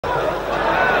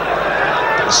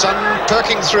Sun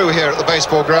perking through here at the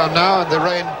baseball ground now, and the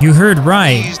rain... You heard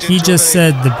right. He just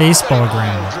said the baseball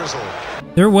ground.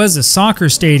 There was a soccer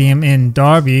stadium in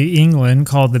Derby, England,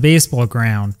 called the Baseball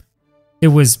Ground. It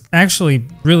was actually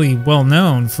really well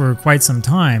known for quite some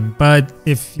time, but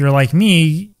if you're like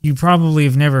me, you probably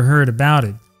have never heard about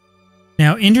it.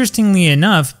 Now, interestingly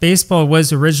enough, baseball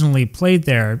was originally played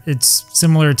there. It's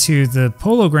similar to the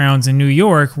Polo Grounds in New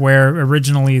York, where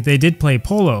originally they did play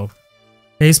polo.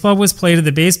 Baseball was played at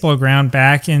the Baseball Ground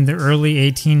back in the early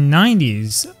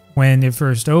 1890s when it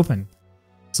first opened.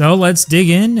 So let's dig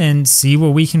in and see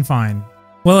what we can find.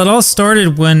 Well, it all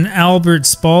started when Albert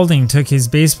Spalding took his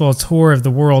baseball tour of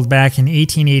the world back in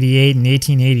 1888 and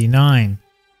 1889.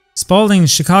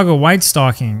 Spalding's Chicago White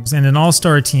Stockings and an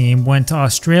all-star team went to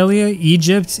Australia,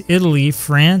 Egypt, Italy,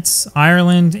 France,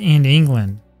 Ireland, and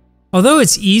England. Although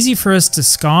it's easy for us to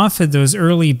scoff at those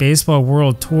early baseball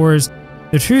world tours,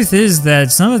 the truth is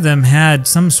that some of them had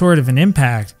some sort of an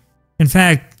impact. In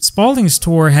fact, Spalding's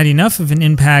tour had enough of an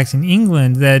impact in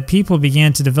England that people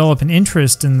began to develop an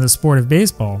interest in the sport of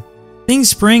baseball. Things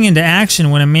sprang into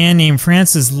action when a man named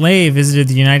Francis Lay visited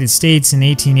the United States in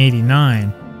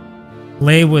 1889.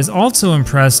 Lay was also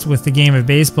impressed with the game of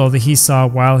baseball that he saw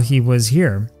while he was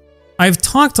here. I've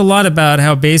talked a lot about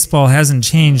how baseball hasn't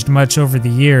changed much over the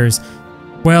years.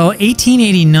 Well,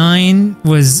 1889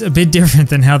 was a bit different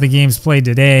than how the game's played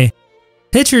today.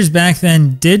 Pitchers back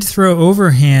then did throw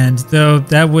overhand, though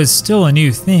that was still a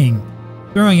new thing.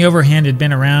 Throwing overhand had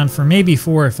been around for maybe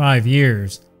 4 or 5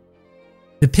 years.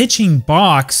 The pitching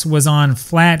box was on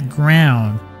flat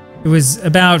ground. It was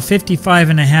about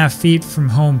 55.5 feet from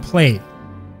home plate.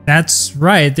 That's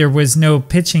right, there was no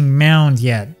pitching mound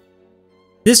yet.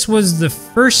 This was the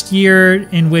first year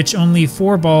in which only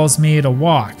 4 balls made a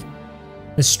walk.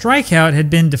 The strikeout had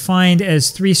been defined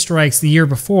as 3 strikes the year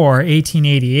before,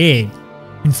 1888.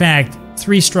 In fact,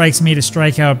 3 strikes made a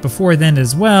strikeout before then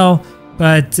as well,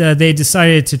 but they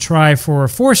decided to try for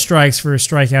 4 strikes for a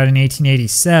strikeout in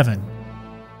 1887.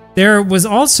 There was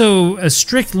also a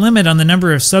strict limit on the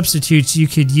number of substitutes you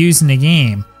could use in a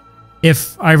game.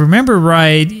 If I remember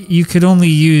right, you could only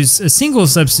use a single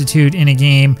substitute in a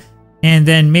game and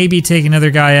then maybe take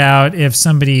another guy out if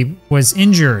somebody was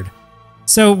injured.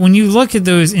 So when you look at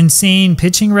those insane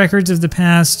pitching records of the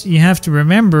past, you have to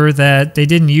remember that they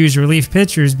didn't use relief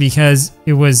pitchers because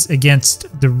it was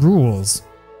against the rules.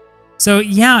 So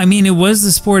yeah, I mean, it was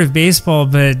the sport of baseball,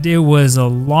 but it was a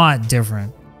lot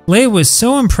different. Lay was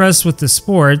so impressed with the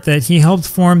sport that he helped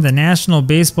form the National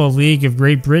Baseball League of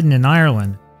Great Britain and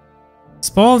Ireland.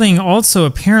 Spalding also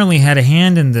apparently had a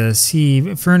hand in this.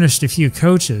 He furnished a few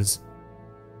coaches.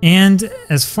 And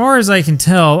as far as I can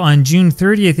tell, on June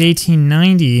 30th,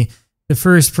 1890, the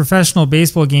first professional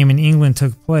baseball game in England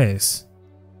took place.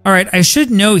 Alright, I should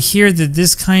note here that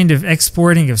this kind of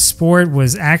exporting of sport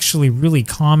was actually really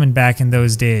common back in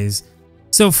those days.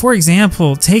 So for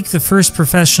example, take the first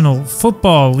professional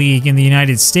football league in the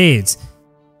United States.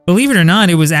 Believe it or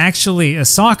not, it was actually a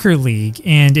soccer league,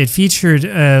 and it featured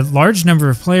a large number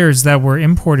of players that were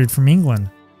imported from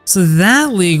England. So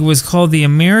that league was called the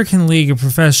American League of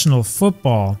Professional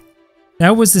Football.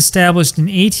 That was established in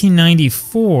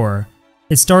 1894.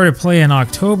 It started play in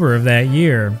October of that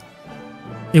year.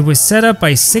 It was set up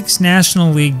by 6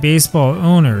 National League baseball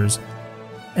owners.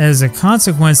 As a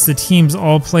consequence, the teams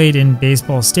all played in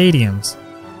baseball stadiums.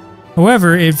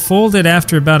 However, it folded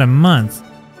after about a month.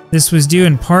 This was due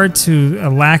in part to a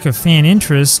lack of fan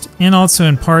interest and also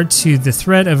in part to the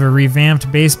threat of a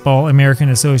revamped Baseball American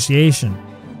Association.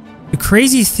 The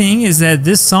crazy thing is that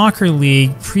this soccer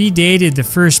league predated the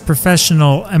first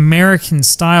professional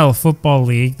American-style football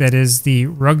league, that is, the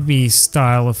rugby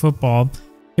style of football.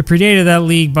 It predated that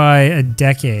league by a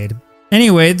decade.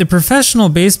 Anyway, the professional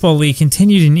baseball league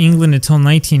continued in England until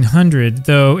 1900,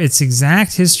 though its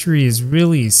exact history is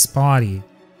really spotty.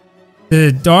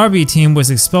 The Derby team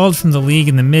was expelled from the league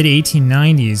in the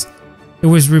mid-1890s. It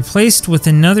was replaced with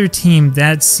another team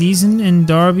that season in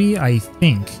Derby, I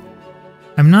think.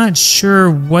 I'm not sure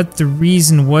what the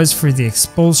reason was for the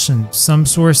expulsion. Some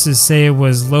sources say it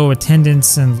was low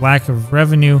attendance and lack of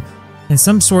revenue, and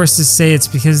some sources say it's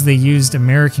because they used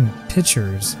American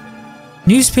pitchers.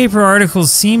 Newspaper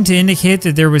articles seem to indicate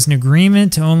that there was an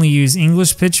agreement to only use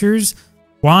English pitchers.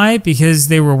 Why? Because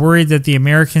they were worried that the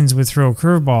Americans would throw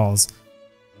curveballs.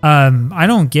 I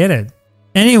don't get it.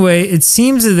 Anyway, it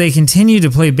seems that they continued to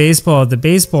play baseball at the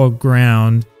baseball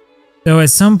ground, though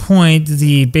at some point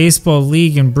the baseball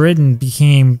league in Britain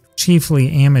became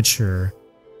chiefly amateur.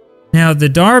 Now, the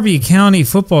Derby County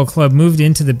Football Club moved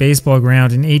into the baseball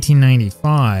ground in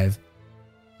 1895.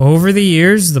 Over the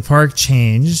years, the park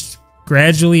changed.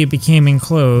 Gradually, it became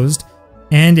enclosed.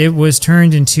 and it was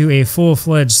turned into a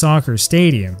full-fledged soccer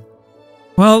stadium.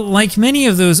 Well, like many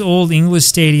of those old English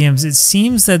stadiums, it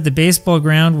seems that the baseball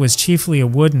ground was chiefly a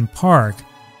wooden park.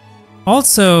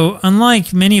 Also,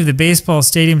 unlike many of the baseball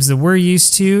stadiums that we're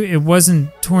used to, it wasn't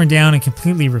torn down and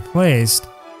completely replaced,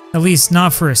 at least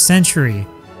not for a century.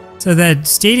 So that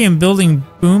stadium building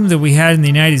boom that we had in the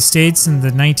United States in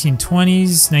the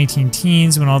 1920s,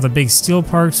 19-teens, when all the big steel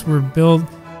parks were built,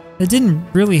 that didn't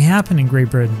really happen in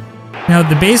Great Britain. Now,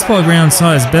 the baseball ground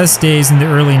saw its best days in the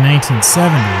early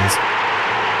 1970s.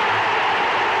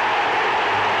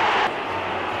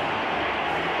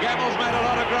 Gamble's made a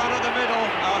lot of ground in the middle.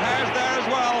 O'Hare's there as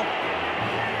well.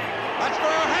 That's for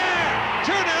O'Hare.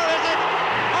 2-0, is it?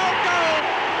 Oh, goal!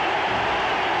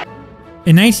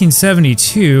 In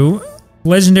 1972,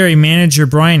 legendary manager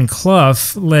Brian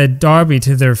Clough led Derby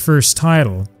to their first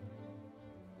title.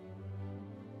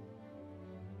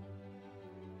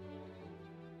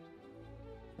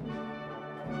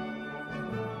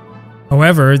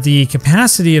 However, the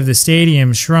capacity of the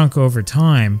stadium shrunk over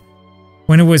time.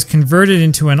 When it was converted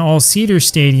into an all-seater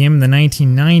stadium in the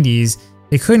 1990s,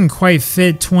 they couldn't quite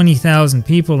fit 20,000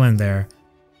 people in there.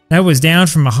 That was down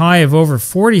from a high of over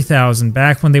 40,000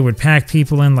 back when they would pack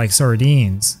people in like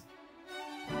sardines.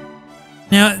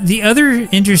 Now, the other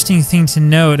interesting thing to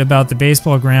note about the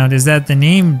baseball ground is that the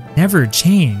name never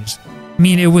changed. I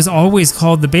mean, it was always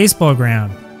called the baseball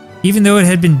ground, even though it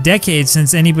had been decades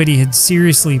since anybody had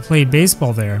seriously played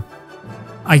baseball there.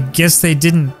 I guess they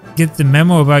didn't get the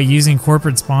memo about using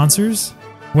corporate sponsors?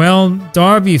 Well,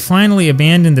 Derby finally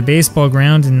abandoned the baseball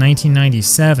ground in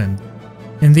 1997.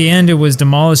 In the end, it was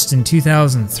demolished in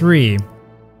 2003.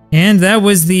 And that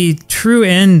was the true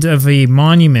end of a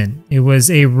monument. It was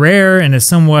a rare and a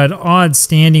somewhat odd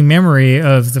standing memory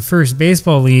of the first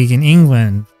baseball league in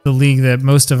England, the league that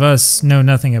most of us know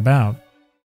nothing about.